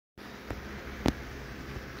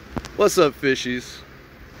What's up, fishies?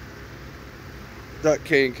 Duck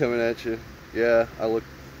Kane coming at you. Yeah, I look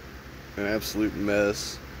an absolute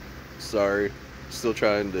mess. Sorry. Still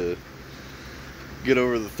trying to get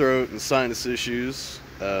over the throat and sinus issues.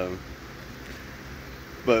 But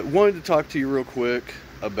wanted to talk to you real quick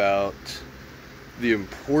about the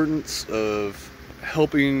importance of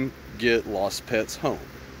helping get lost pets home.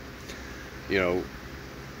 You know,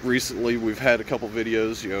 recently we've had a couple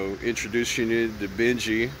videos, introducing you to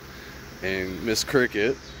Benji and Miss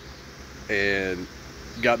Cricket, and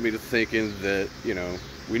got me to thinking that,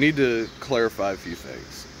 we need to clarify a few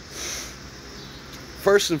things.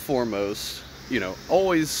 First and foremost,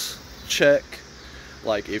 always check,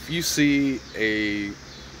 like if you see a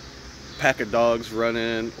pack of dogs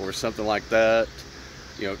running or something like that,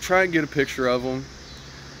 try and get a picture of them.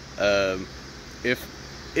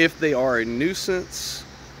 If they are a nuisance,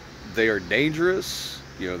 they are dangerous,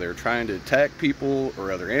 they're trying to attack people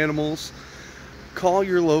or other animals, call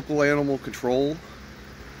your local animal control.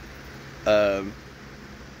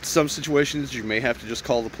 Some situations you may have to just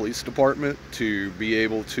call the police department to be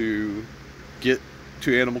able to get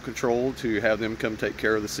to animal control to have them come take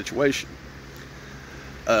care of the situation.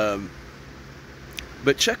 But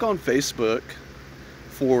check on Facebook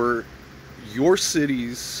for your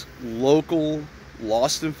city's local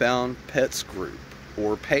lost and found pets group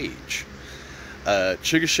or page.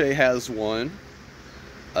 Chickasha has one.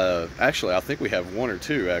 Actually, I think we have one or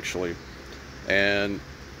two, actually. And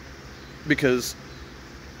because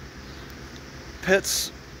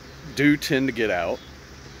pets do tend to get out,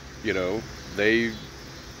 they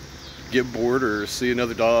get bored or see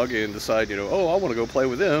another dog and decide, oh, I want to go play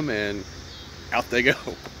with them, and out they go.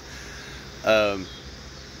 And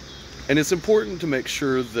it's important to make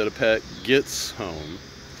sure that a pet gets home,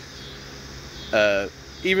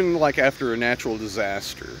 even like after a natural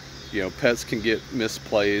disaster. Pets can get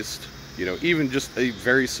misplaced, even just a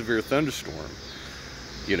very severe thunderstorm.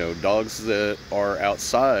 Dogs that are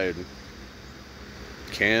outside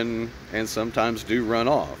can and sometimes do run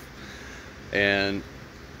off. And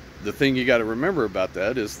the thing you got to remember about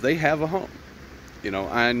that is they have a home.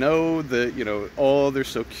 I know that, oh, they're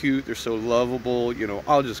so cute, they're so lovable,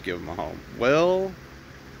 I'll just give them a home. Well,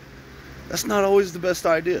 that's not always the best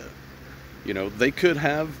idea. They could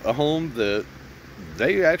have a home that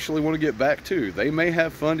they actually want to get back to. They may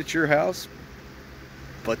have fun at your house,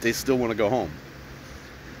 but they still want to go home.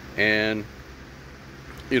 And,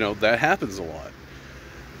 that happens a lot.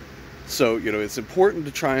 So, it's important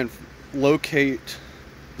to try and locate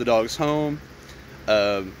the dog's home.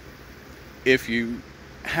 If you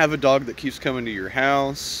have a dog that keeps coming to your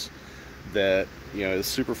house, that, is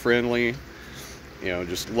super friendly,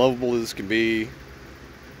 just lovable as can be,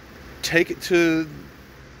 take it to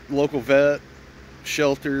local vet,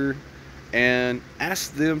 shelter, and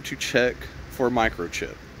ask them to check for a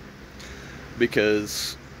microchip.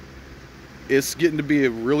 Because it's getting to be a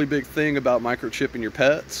really big thing about microchipping your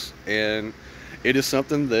pets, and it is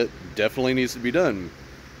something that definitely needs to be done.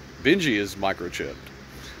 Benji is microchipped.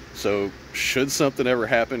 So should something ever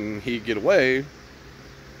happen and he get away,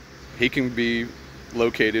 he can be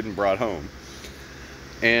located and brought home.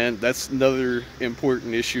 And that's another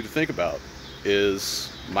important issue to think about,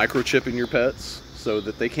 is microchipping your pets so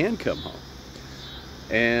that they can come home.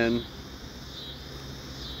 And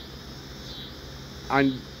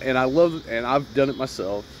I've done it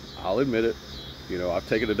myself. I'll admit it. I've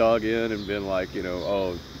taken a dog in and been like,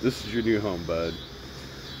 oh, this is your new home, bud.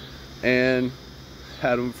 And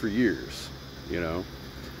had them for years,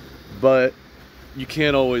 But you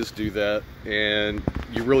can't always do that, and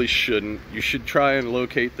you really shouldn't. You should try and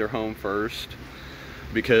locate their home first,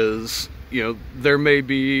 because, there may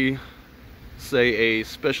be, say, a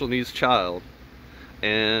special needs child,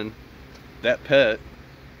 and that pet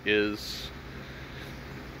is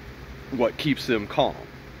what keeps them calm.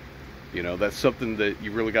 That's something that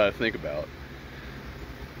you really got to think about.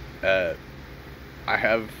 I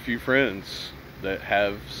have a few friends that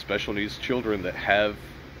have special needs children that have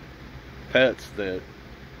pets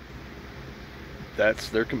that's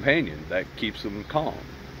their companion, that keeps them calm.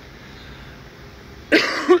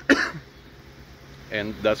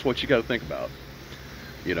 And that's what you got to think about.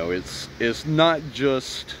 It's not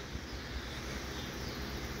just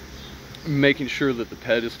making sure that the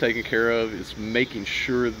pet is taken care of, it's making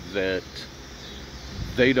sure that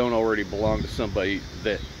they don't already belong to somebody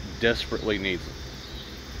that desperately needs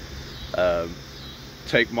them.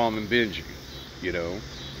 Take Mom and Benji.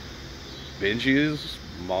 Benji is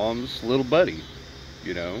Mom's little buddy.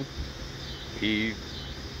 He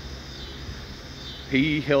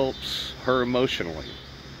helps her emotionally,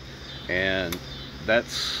 and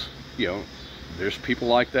that's there's people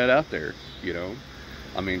like that out there, you know.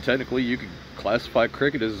 I mean, technically you could classify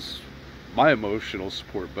Cricket as my emotional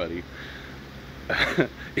support buddy.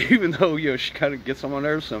 Even though, you know, she kind of gets on my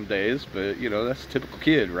nerves some days, but, you know, that's a typical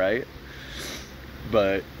kid, right?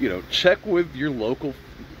 But, you know, check with your local,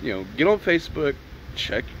 you know, get on Facebook,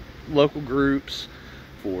 check local groups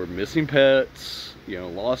for missing pets, you know,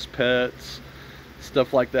 lost pets,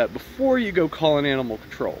 stuff like that, before you go calling animal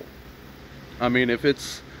control. I mean, if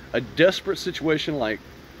it's a desperate situation like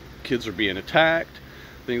kids are being attacked,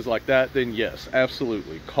 things like that, then yes,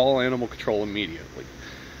 absolutely, call animal control immediately.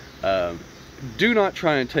 Do not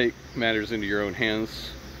try and take matters into your own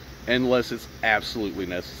hands unless it's absolutely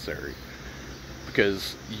necessary,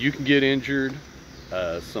 because you can get injured,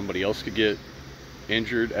 somebody else could get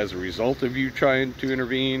injured as a result of you trying to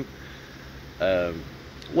intervene.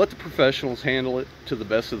 Let the professionals handle it to the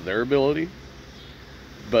best of their ability.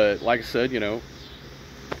 But like I said, you know,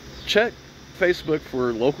 check Facebook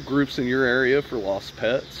for local groups in your area for lost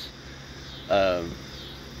pets.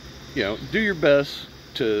 You know, do your best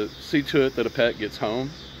to see to it that a pet gets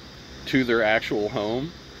home to their actual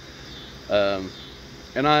home.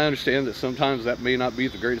 And I understand that sometimes that may not be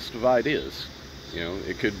the greatest of ideas. You know,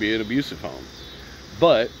 it could be an abusive home.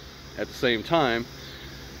 But at the same time,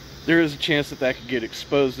 there is a chance that that could get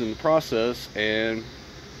exposed in the process and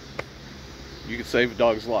you could save a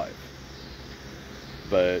dog's life.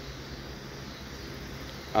 But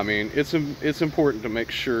I mean, it's important to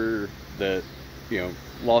make sure that, you know,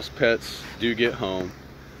 lost pets do get home.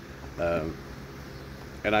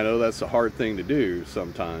 And I know that's a hard thing to do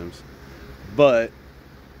sometimes, but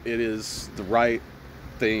it is the right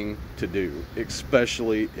thing to do,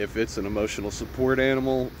 especially if it's an emotional support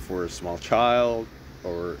animal for a small child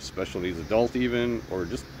or special needs adult even, or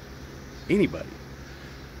just anybody.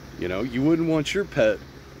 You know, you wouldn't want your pet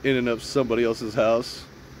in and of somebody else's house,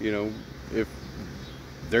 you know, if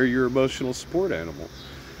they're your emotional support animal.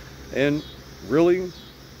 And really,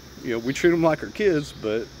 you know, we treat them like our kids,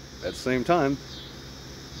 but at the same time,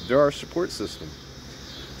 they're our support system.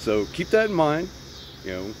 So keep that in mind,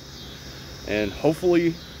 you know, and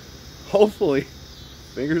hopefully,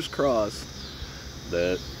 fingers crossed,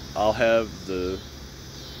 that I'll have the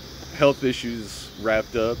health issues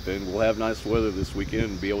wrapped up and we'll have nice weather this weekend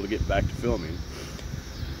and be able to get back to filming.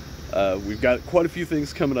 We've got quite a few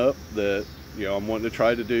things coming up that, you know, I'm wanting to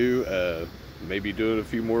try to do. Maybe doing a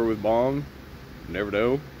few more with Mom. Never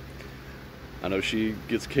know. I know she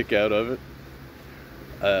gets a kick out of it.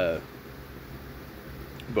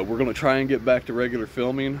 But we're going to try and get back to regular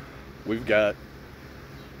filming. We've got,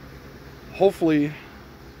 hopefully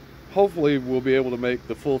we'll be able to make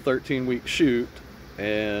the full 13-week shoot,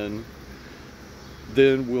 and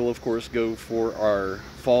then we'll of course go for our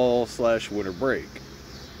fall/winter break.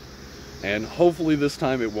 And hopefully this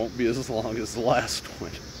time it won't be as long as the last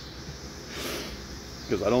one,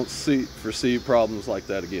 because I don't foresee problems like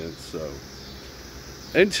that again. So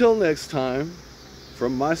until next time,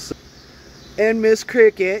 from myself and Miss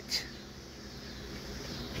Cricket,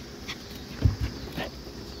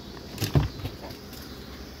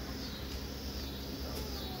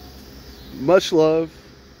 much love.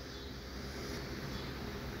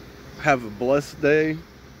 Have a blessed day.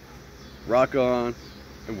 Rock on,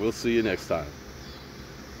 and we'll see you next time.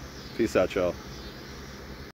 Peace out, y'all.